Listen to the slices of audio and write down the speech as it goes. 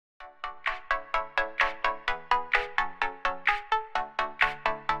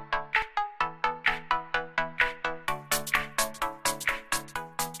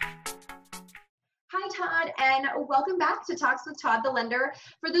and welcome back to Talks with Todd, the lender.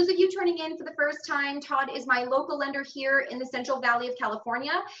 For those of you turning in for the first time, Todd is my local lender here in the Central Valley of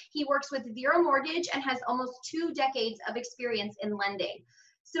California. He works with Vera Mortgage and has almost 2 decades of experience in lending.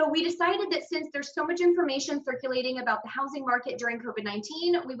 So we decided that since there's so much information circulating about the housing market during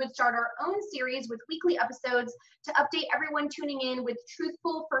COVID-19, we would start our own series with weekly episodes to update everyone tuning in with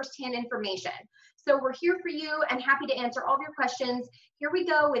truthful firsthand information. So we're here for you and happy to answer all of your questions. Here we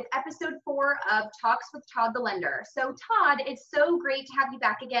go with episode 4 of Talks with Todd the Lender. So Todd, it's so great to have you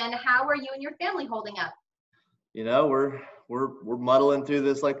back again. How are you and your family holding up? You know, we're muddling through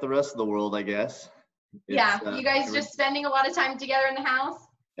this like the rest of the world, I guess. Yeah, you guys just spending a lot of time together in the house?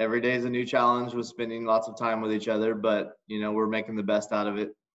 Every day is a new challenge with spending lots of time with each other, but you know, we're making the best out of it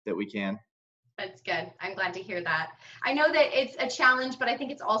that we can. That's good. I'm glad to hear that. I know that it's a challenge, but I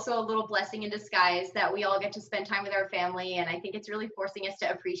think it's also a little blessing in disguise that we all get to spend time with our family, and I think it's really forcing us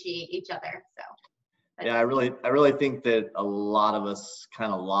to appreciate each other. So yeah, I really think that a lot of us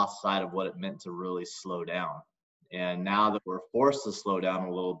kind of lost sight of what it meant to really slow down. And now that we're forced to slow down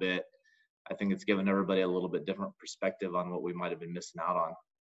a little bit, I think it's given everybody a little bit different perspective on what we might have been missing out on.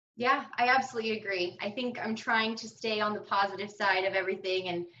 Yeah, I absolutely agree. I think I'm trying to stay on the positive side of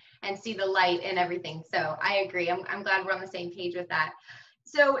everything and see the light in everything. So I agree. I'm glad we're on the same page with that.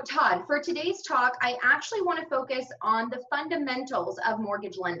 So Todd, for today's talk, I actually want to focus on the fundamentals of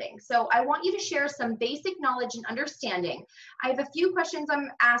mortgage lending. So I want you to share some basic knowledge and understanding. I have a few questions I'm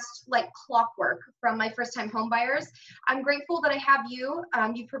asked like clockwork from my first-time home buyers. I'm grateful that I have you.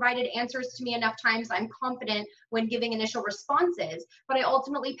 You provided answers to me enough times. I'm confident when giving initial responses, but I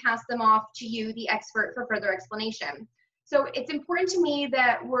ultimately pass them off to you, the expert, for further explanation. So it's important to me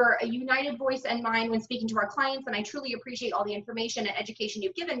that we're a united voice and mind when speaking to our clients, and I truly appreciate all the information and education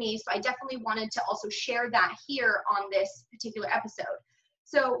you've given me. So I definitely wanted to also share that here on this particular episode.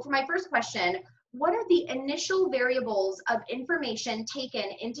 So for my first question, what are the initial variables of information taken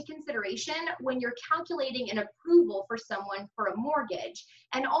into consideration when you're calculating an approval for someone for a mortgage?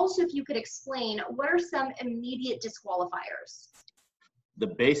 And also, if you could explain, what are some immediate disqualifiers? The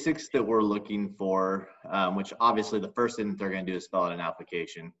basics that we're looking for, which obviously the first thing that they're going to do is fill out an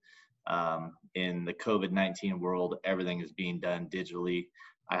application. In the COVID-19 world, everything is being done digitally.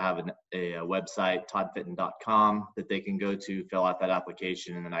 I have a website, toddfitton.com, that they can go to, fill out that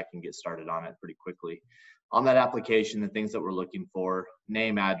application, and then I can get started on it pretty quickly. On that application, the things that we're looking for: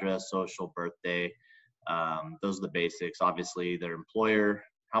 name, address, social, birthday. Those are the basics. Obviously, their employer,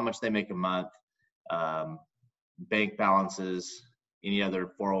 how much they make a month, bank balances. Any other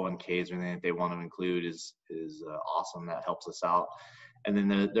 401ks or anything that they want to include is awesome. That helps us out. And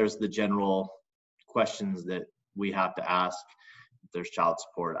then there's the general questions that we have to ask. There's child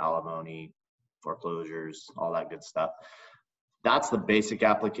support, alimony, foreclosures, all that good stuff. That's the basic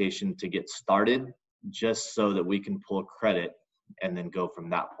application to get started, just so that we can pull credit and then go from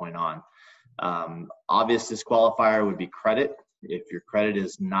that point on. Obvious disqualifier would be credit. If your credit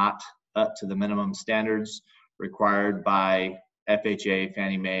is not up to the minimum standards required by FHA,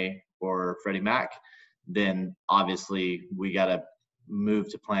 Fannie Mae, or Freddie Mac, then obviously we got to move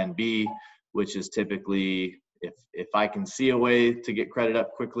to plan B, which is typically if I can see a way to get credit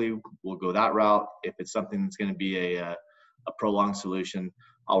up quickly, we'll go that route. If it's something that's going to be a prolonged solution,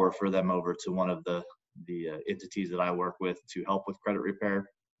 I'll refer them over to one of the entities that I work with to help with credit repair.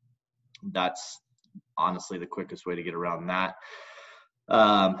 That's honestly the quickest way to get around that.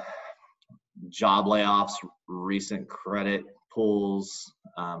 Job layoffs, recent credit pulls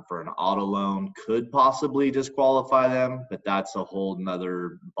for an auto loan could possibly disqualify them, but that's a whole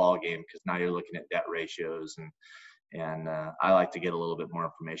nother ball game, because now you're looking at debt ratios, and I like to get a little bit more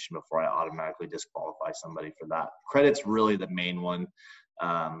information before I automatically disqualify somebody for that. Credit's really the main one,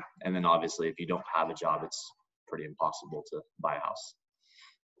 and then obviously if you don't have a job, it's pretty impossible to buy a house.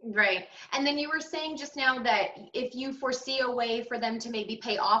 Right. And then you were saying just now that if you foresee a way for them to maybe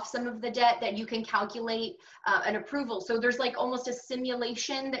pay off some of the debt, that you can calculate an approval. So there's like almost a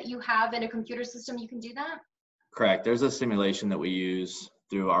simulation that you have in a computer system. You can do that? Correct. There's a simulation that we use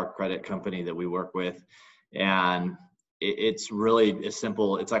through our credit company that we work with. And it's really as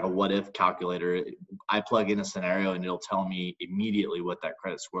simple. It's like a what if calculator. I plug in a scenario and it'll tell me immediately what that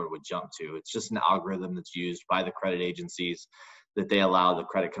credit score would jump to. It's just an algorithm that's used by the credit agencies that they allow the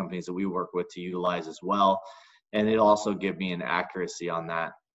credit companies that we work with to utilize as well. And it'll also give me an accuracy on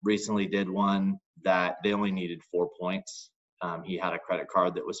that. Recently did one that they only needed 4 points. He had a credit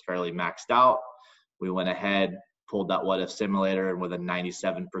card that was fairly maxed out. We went ahead, pulled that what if simulator, and with a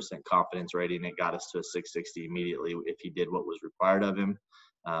 97% confidence rating, it got us to a 660 immediately if he did what was required of him.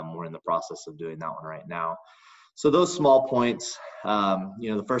 We're in the process of doing that one right now. So those small points,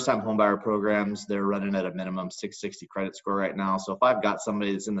 the first-time homebuyer programs, they're running at a minimum 660 credit score right now. So if I've got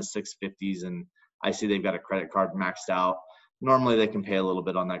somebody that's in the 650s and I see they've got a credit card maxed out, normally they can pay a little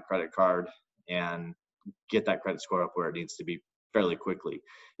bit on that credit card and get that credit score up where it needs to be fairly quickly.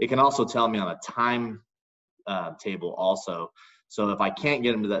 It can also tell me on a time table also. So if I can't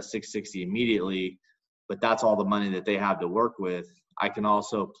get them to that 660 immediately, but that's all the money that they have to work with, I can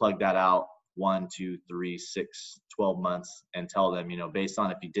also plug that out 1, 2, 3, 6, 12 months and tell them, based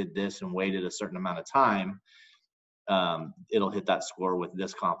on if you did this and waited a certain amount of time, it'll hit that score with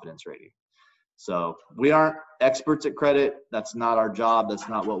this confidence rating. So we aren't experts at credit. That's not our job. That's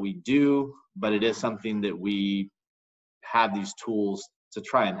not what we do, but it is something that we have these tools to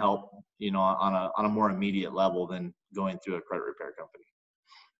try and help, on a more immediate level than going through a credit repair company.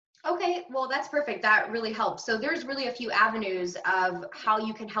 Okay, well, that's perfect. That really helps. So there's really a few avenues of how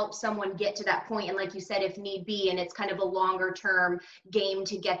you can help someone get to that point. And like you said, if need be, and it's kind of a longer term game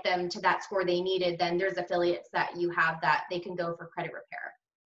to get them to that score they needed, then there's affiliates that you have that they can go for credit repair.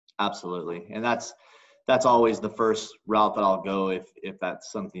 Absolutely. And that's always the first route that I'll go if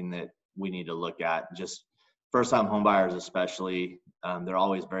that's something that we need to look at. Just first-time home buyers especially, they're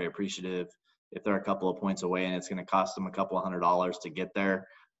always very appreciative. If they're a couple of points away and it's going to cost them a couple of $100s to get there,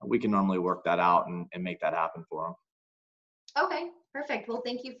 we can normally work that out and make that happen for them. Okay, perfect. Well,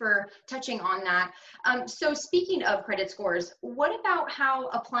 thank you for touching on that. So speaking of credit scores, what about how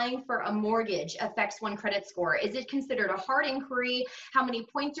applying for a mortgage affects one credit score? Is it considered a hard inquiry? How many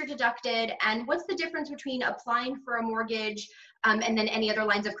points are deducted? And what's the difference between applying for a mortgage and then any other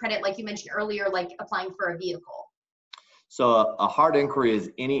lines of credit, like you mentioned earlier, like applying for a vehicle? So a hard inquiry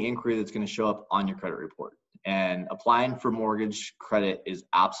is any inquiry that's going to show up on your credit report. And applying for mortgage credit is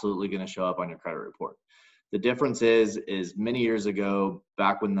absolutely going to show up on your credit report. The difference is many years ago,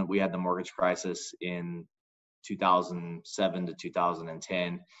 back when we had the mortgage crisis in 2007 to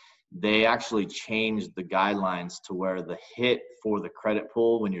 2010, they actually changed the guidelines to where the hit for the credit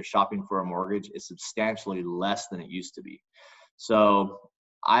pull when you're shopping for a mortgage is substantially less than it used to be. So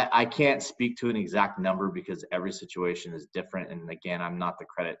I can't speak to an exact number because every situation is different. And again, I'm not the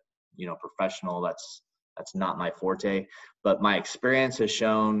credit, professional. That's not my forte. But my experience has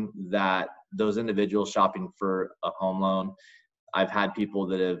shown that those individuals shopping for a home loan, I've had people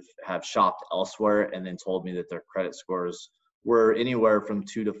that have shopped elsewhere and then told me that their credit scores were anywhere from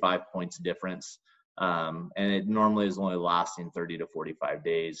 2 to 5 points difference. And it normally is only lasting 30 to 45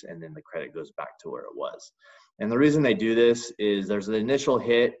 days, and then the credit goes back to where it was. And the reason they do this is there's an initial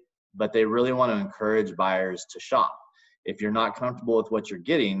hit, but they really want to encourage buyers to shop. If you're not comfortable with what you're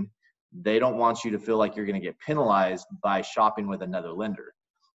getting, they don't want you to feel like you're going to get penalized by shopping with another lender.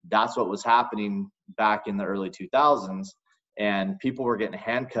 That's what was happening back in the early 2000s. And people were getting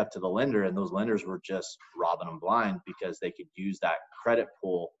handcuffed to the lender, and those lenders were just robbing them blind because they could use that credit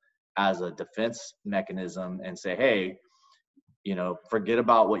pull as a defense mechanism and say, hey, forget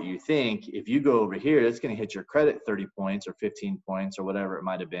about what you think. If you go over here, it's going to hit your credit 30 points or 15 points or whatever it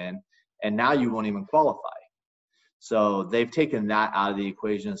might have been. And now you won't even qualify. So they've taken that out of the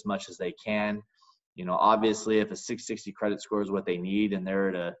equation as much as they can. Obviously, if a 660 credit score is what they need and they're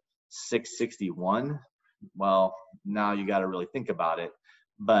at a 661, well, now you got to really think about it.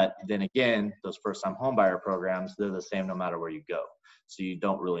 But then again, those first-time homebuyer programs, they're the same no matter where you go. So you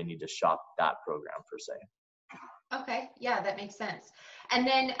don't really need to shop that program per se. Okay, yeah, that makes sense. And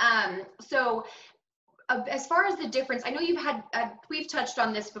then, as far as the difference, I know we've touched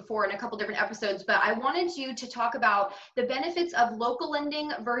on this before in a couple different episodes, but I wanted you to talk about the benefits of local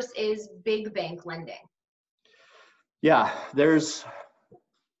lending versus big bank lending. Yeah, there's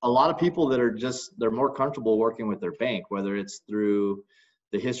a lot of people that they're more comfortable working with their bank, whether it's through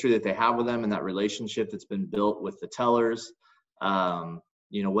the history that they have with them and that relationship that's been built with the tellers.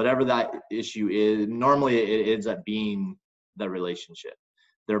 Whatever that issue is, normally it ends up being the relationship.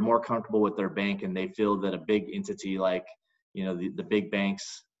 They're more comfortable with their bank and they feel that a big entity like, the big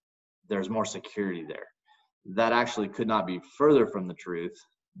banks, there's more security there. That actually could not be further from the truth.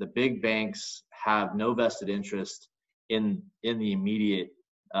 The big banks have no vested interest in the immediate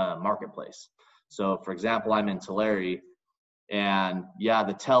marketplace. So for example, I'm in Tulare, and yeah,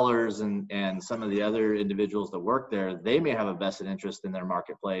 the tellers and some of the other individuals that work there, they may have a vested interest in their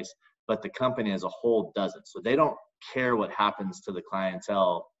marketplace, but the company as a whole doesn't. So they don't care what happens to the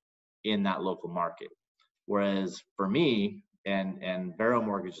clientele in that local market. Whereas for me and Vero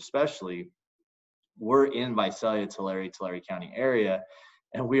Mortgage especially, we're in Visalia, Tulare County area,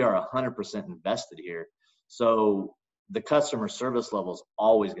 and we are 100% invested here. So the customer service level is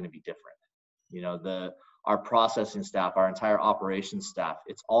always going to be different. Our processing staff, our entire operations staff,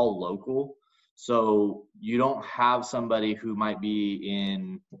 it's all local. So you don't have somebody who might be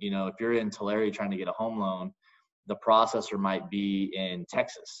in, if you're in Tulare trying to get a home loan, the processor might be in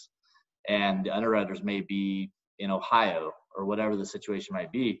Texas and the underwriters may be in Ohio or whatever the situation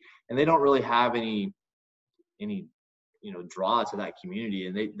might be. And they don't really have any draw to that community,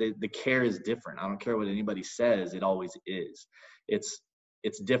 and the care is different. I don't care what anybody says, it always is.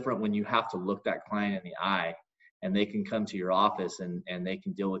 It's different when you have to look that client in the eye and they can come to your office and they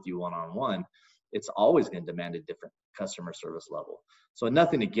can deal with you one-on-one. It's always going to demand a different customer service level. So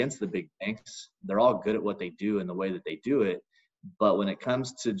nothing against the big banks, they're all good at what they do and the way that they do it, but when it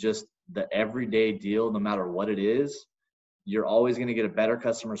comes to just the everyday deal, no matter what it is, you're always going to get a better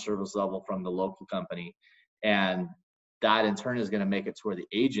customer service level from the local company. And that in turn is going to make it to where the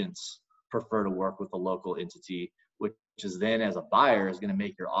agents prefer to work with the local entity, which is then as a buyer is going to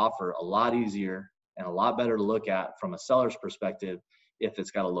make your offer a lot easier and a lot better to look at from a seller's perspective if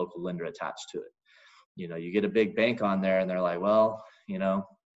it's got a local lender attached to it. You get a big bank on there and they're like, well,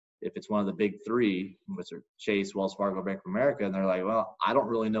 if it's one of the big three, which are Chase, Wells Fargo, Bank of America, and they're like, well, I don't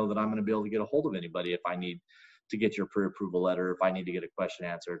really know that I'm going to be able to get a hold of anybody if I need to get your pre-approval letter, if I need to get a question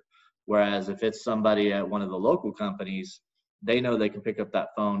answered. Whereas if it's somebody at one of the local companies, they know they can pick up that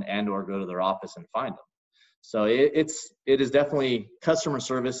phone and or go to their office and find them. So it is definitely, customer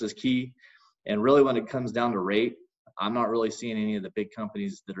service is key. And really when it comes down to rate, I'm not really seeing any of the big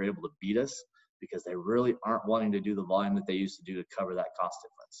companies that are able to beat us because they really aren't wanting to do the volume that they used to do to cover that cost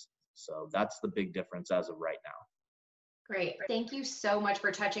difference. So that's the big difference as of right now. Great. Thank you so much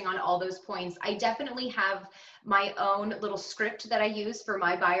for touching on all those points. I definitely have my own little script that I use for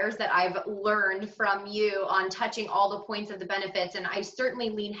my buyers that I've learned from you on touching all the points of the benefits. And I certainly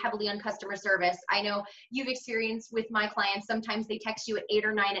lean heavily on customer service. I know you've experienced with my clients, sometimes they text you at 8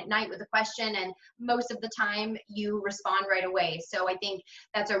 or 9 at night with a question, and most of the time you respond right away. So I think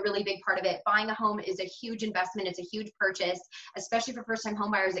that's a really big part of it. Buying a home is a huge investment. It's a huge purchase, especially for first-time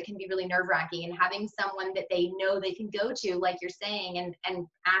home buyers. It can be really nerve-wracking, and having someone that they know they can go to, like you're saying, and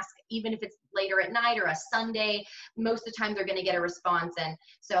ask, even if it's later at night or a Sunday, most of the time they're going to get a response. And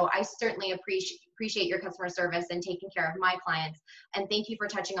so I certainly appreciate your customer service and taking care of my clients. And thank you for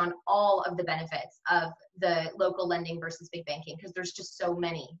touching on all of the benefits of the local lending versus big banking, because there's just so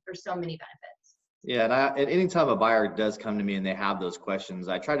many benefits. Yeah, and anytime a buyer does come to me and they have those questions,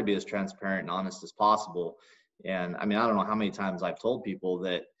 I try to be as transparent and honest as possible. And I mean, I don't know how many times I've told people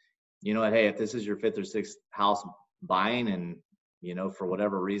that, hey, if this is your 5th or 6th house buying and, for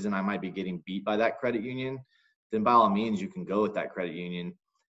whatever reason, I might be getting beat by that credit union, then by all means, you can go with that credit union.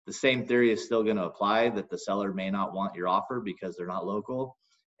 The same theory is still going to apply, that the seller may not want your offer because they're not local.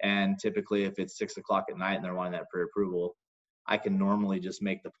 And typically, if it's 6 o'clock at night and they're wanting that pre-approval, I can normally just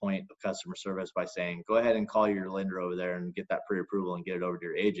make the point of customer service by saying, go ahead and call your lender over there and get that pre-approval and get it over to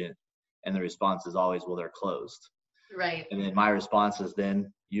your agent. And the response is always, well, they're closed. Right. And then my response is,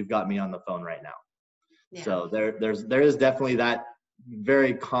 then you've got me on the phone right now. Yeah. So there is definitely that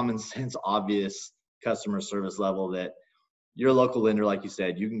very common sense, obvious customer service level that your local lender, like you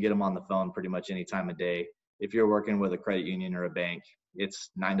said, you can get them on the phone pretty much any time of day. If you're working with a credit union or a bank, it's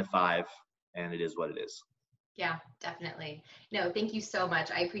 9 to 5 and it is what it is. Yeah, definitely. No, thank you so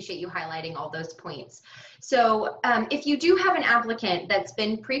much. I appreciate you highlighting all those points. So if you do have an applicant that's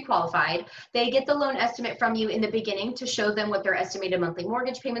been pre-qualified, they get the loan estimate from you in the beginning to show them what their estimated monthly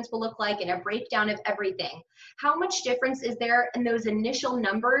mortgage payments will look like and a breakdown of everything. How much difference is there in those initial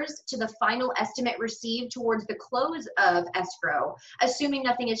numbers to the final estimate received towards the close of escrow, assuming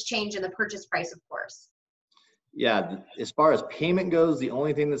nothing has changed in the purchase price, of course? Yeah, as far as payment goes, the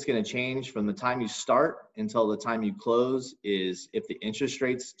only thing that's going to change from the time you start until the time you close is if the interest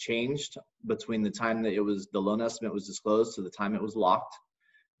rates changed between the time that the loan estimate was disclosed to the time it was locked.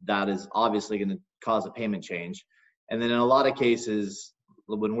 That is obviously going to cause a payment change. And then in a lot of cases,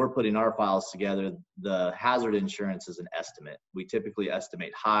 when we're putting our files together, the hazard insurance is an estimate. We typically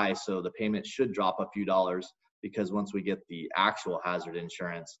estimate high, so the payment should drop a few dollars, because once we get the actual hazard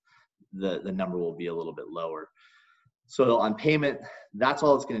insurance, the number will be a little bit lower. So on payment, that's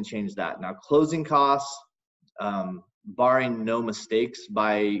all that's going to change that. Now, closing costs, barring no mistakes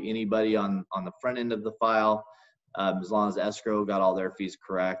by anybody on the front end of the file, as long as escrow got all their fees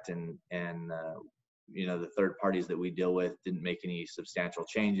correct and the third parties that we deal with didn't make any substantial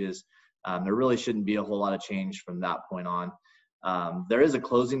changes, there really shouldn't be a whole lot of change from that point on. There is a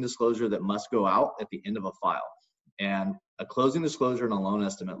closing disclosure that must go out at the end of a file. And a closing disclosure and a loan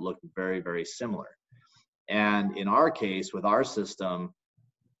estimate look very, very similar. And in our case, with our system,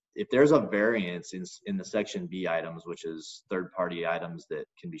 if there's a variance in the Section B items, which is third-party items that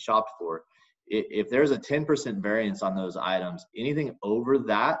can be shopped for, if there's a 10% variance on those items, anything over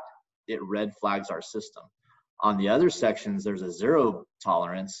that it red flags our system. On the other sections, there's a zero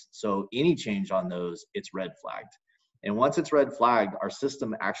tolerance. So any change on those, it's red flagged. And once it's red flagged, our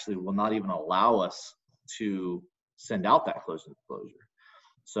system actually will not even allow us to send out that closing disclosure.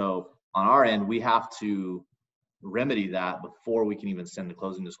 So on our end, we have to remedy that before we can even send the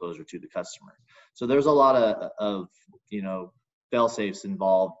closing disclosure to the customer. So there's a lot of fail safes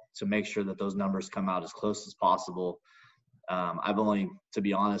involved to make sure that those numbers come out as close as possible. I've only, to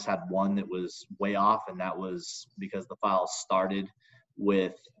be honest, had one that was way off, and that was because the file started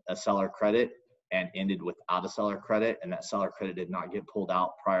with a seller credit and ended without a seller credit, and that seller credit did not get pulled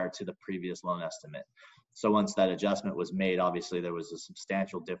out prior to the previous loan estimate. So once that adjustment was made, obviously there was a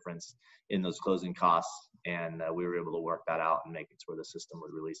substantial difference in those closing costs, and we were able to work that out and make it to where the system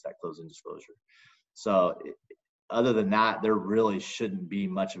would release that closing disclosure. So other than that, there really shouldn't be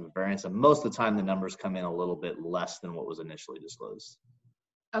much of a variance, and most of the time the numbers come in a little bit less than what was initially disclosed.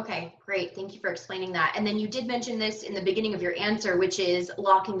 Okay, great. Thank you for explaining that. And then you did mention this in the beginning of your answer, which is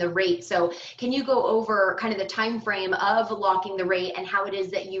locking the rate. So can you go over kind of the time frame of locking the rate and how it is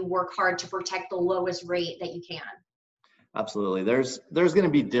that you work hard to protect the lowest rate that you can? Absolutely. There's going to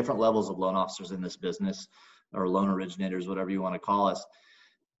be different levels of loan officers in this business, or loan originators, whatever you want to call us.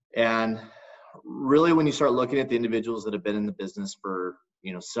 And really, when you start looking at the individuals that have been in the business for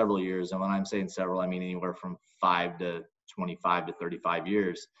several years, and when I'm saying several, I mean anywhere from 5 to 25 to 35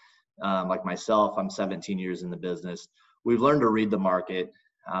 years. Like myself, I'm 17 years in the business. We've learned to read the market.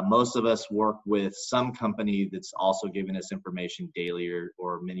 Most of us work with some company that's also giving us information daily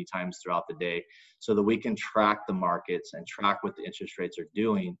or many times throughout the day, so that we can track the markets and track what the interest rates are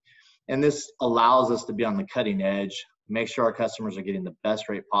doing. And this allows us to be on the cutting edge, make sure our customers are getting the best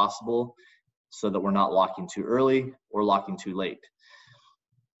rate possible, so that we're not locking too early or locking too late.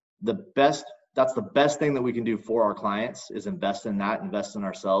 That's the best thing that we can do for our clients, is invest in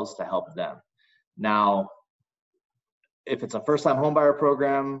ourselves to help them. Now, if it's a first-time homebuyer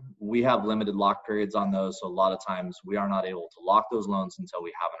program, we have limited lock periods on those. So a lot of times we are not able to lock those loans until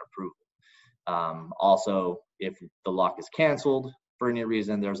we have an approval. Also, if the lock is canceled for any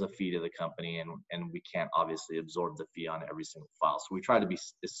reason, there's a fee to the company, and we can't obviously absorb the fee on every single file. So we try to be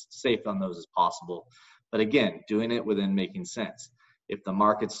as safe on those as possible. But again, doing it within making sense. If the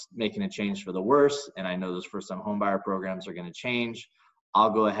market's making a change for the worse, and I know those first-time homebuyer programs are going to change,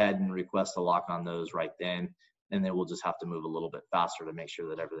 I'll go ahead and request a lock on those right then, and then we'll just have to move a little bit faster to make sure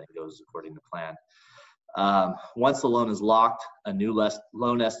that everything goes according to plan. Once the loan is locked, a new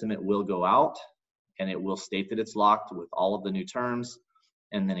loan estimate will go out, and it will state that it's locked with all of the new terms.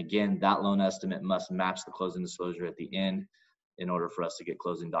 And then again, that loan estimate must match the closing disclosure at the end in order for us to get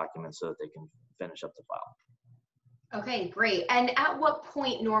closing documents so that they can finish up the file. Okay, great. And at what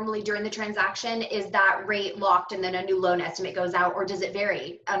point normally during the transaction is that rate locked and then a new loan estimate goes out, or does it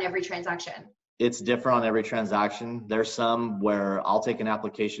vary on every transaction? It's different on every transaction. There's some where I'll take an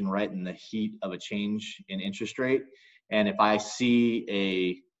application right in the heat of a change in interest rate. And if I see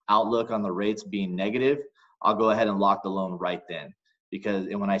a outlook on the rates being negative, I'll go ahead and lock the loan right then.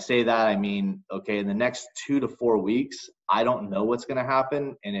 And when I say that, I mean, okay, in the next 2 to 4 weeks, I don't know what's going to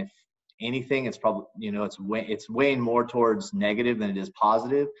happen. And if anything, it's probably, it's weighing more towards negative than it is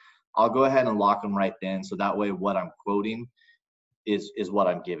positive. I'll go ahead and lock them right then. So that way what I'm quoting is what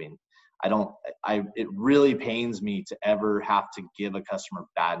I'm giving. It really pains me to ever have to give a customer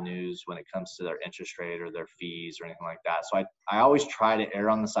bad news when it comes to their interest rate or their fees or anything like that. So I always try to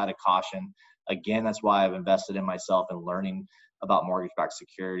err on the side of caution. Again, that's why I've invested in myself and learning about mortgage-backed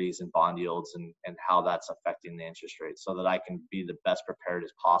securities and bond yields and how that's affecting the interest rate, so that I can be the best prepared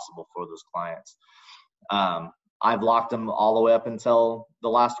as possible for those clients. I've locked them all the way up until the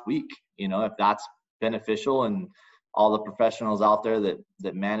last week. If that's beneficial, and all the professionals out there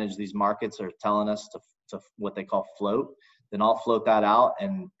that manage these markets are telling us to what they call float, then I'll float that out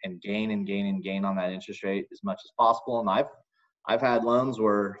and gain on that interest rate as much as possible. And I've had loans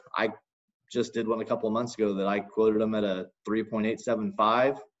where I just did one a couple of months ago that I quoted them at a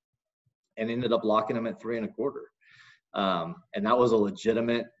 3.875 and ended up locking them at 3.25. And that was a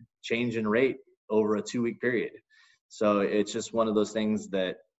legitimate change in rate over a 2-week period. So it's just one of those things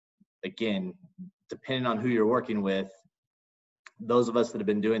that, again, depending on who you're working with, those of us that have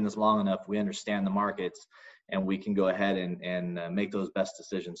been doing this long enough, we understand the markets, and we can go ahead and make those best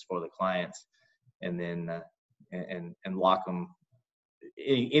decisions for the clients, and then and lock them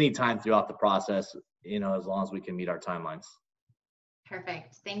any time throughout the process, as long as we can meet our timelines.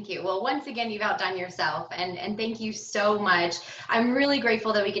 Perfect. Thank you. Well, once again, you've outdone yourself, and thank you so much. I'm really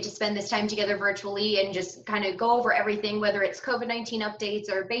grateful that we get to spend this time together virtually and just kind of go over everything, whether it's COVID-19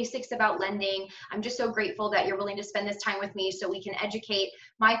 updates or basics about lending. I'm just so grateful that you're willing to spend this time with me so we can educate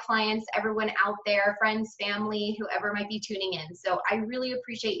my clients, everyone out there, friends, family, whoever might be tuning in. So I really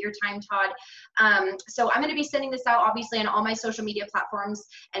appreciate your time, Todd. So I'm going to be sending this out, obviously, on all my social media platforms,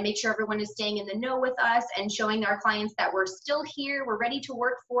 and make sure everyone is staying in the know with us and showing our clients that we're still here. We're ready to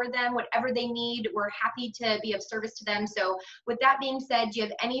work for them, whatever they need. We're happy to be of service to them. So with that being said, do you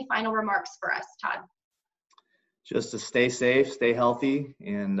have any final remarks for us, Todd? Just to stay safe, stay healthy,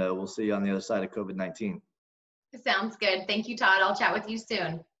 and we'll see you on the other side of COVID-19. Sounds good. Thank you, Todd. I'll chat with you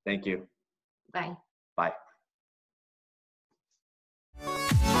soon. Thank you. Bye. Bye.